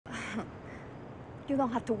You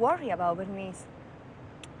don't have to worry about Bernice.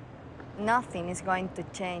 Nothing is going to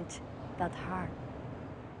change that heart.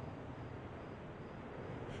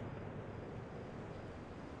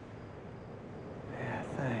 Yeah,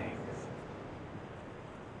 thanks.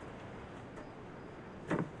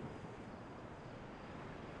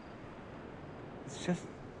 It's just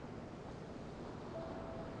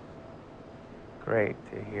great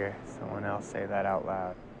to hear someone else say that out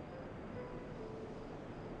loud.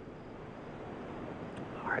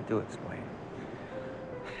 Hard to explain.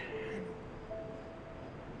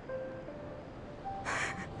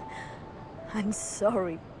 I'm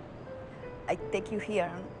sorry. I take you here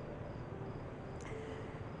and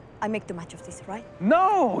I make too much of this, right?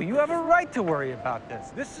 No, you have a right to worry about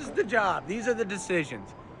this. This is the job. These are the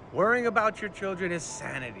decisions. Worrying about your children is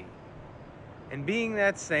sanity. And being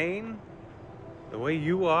that sane, the way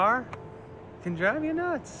you are, can drive you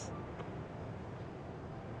nuts.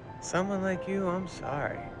 Someone like you, I'm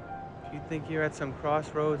sorry. If you think you're at some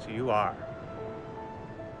crossroads, you are.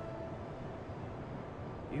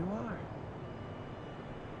 You are.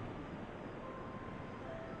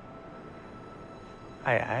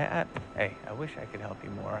 Hey, I wish I could help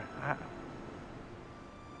you more.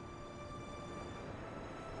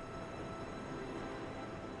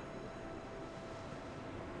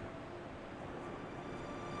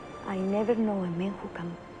 I never know a man who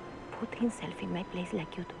can put himself in my place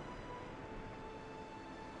like you do.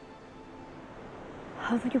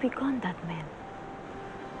 How do you become that man?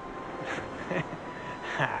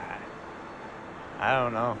 I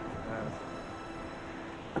don't know.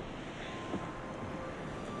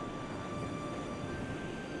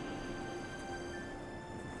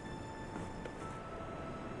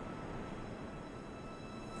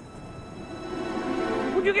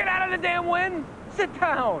 Would you get out of the damn wind? Sit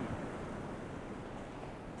down.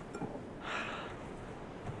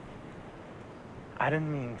 I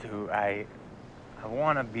didn't mean to. I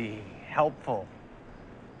want to be helpful.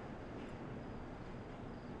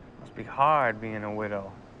 Must be hard being a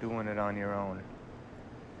widow, doing it on your own.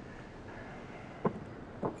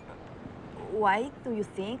 Why do you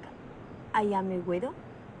think I am a widow?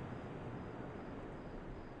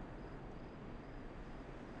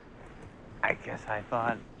 I guess I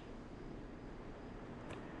thought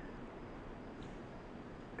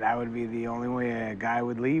that would be the only way a guy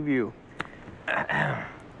would leave you.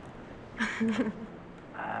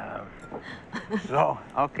 So,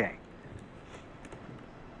 okay.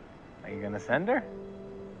 Are you gonna send her?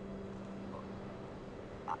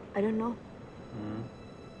 I don't know. Mm-hmm.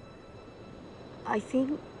 I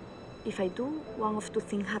think if I do, one of two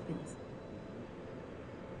things happens.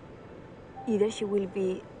 Either she will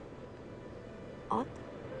be odd,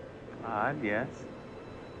 Yes.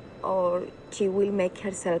 or she will make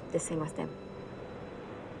herself the same as them.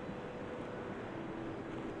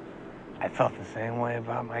 I felt the same way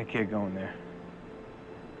about my kid going there.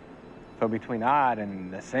 So between odd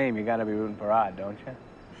and the same, you gotta be rooting for odd, don't you?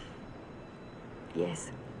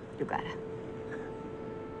 Yes, you gotta.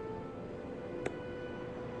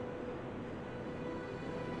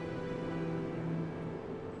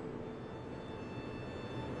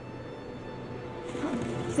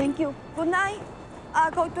 Thank you. Good night.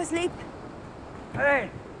 I'll go to sleep.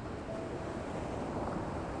 Hey!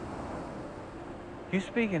 You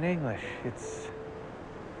speak in English. It's...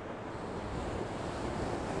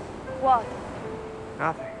 What?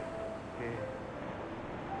 nothing.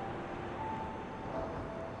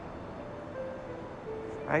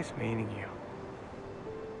 It's nice meeting you.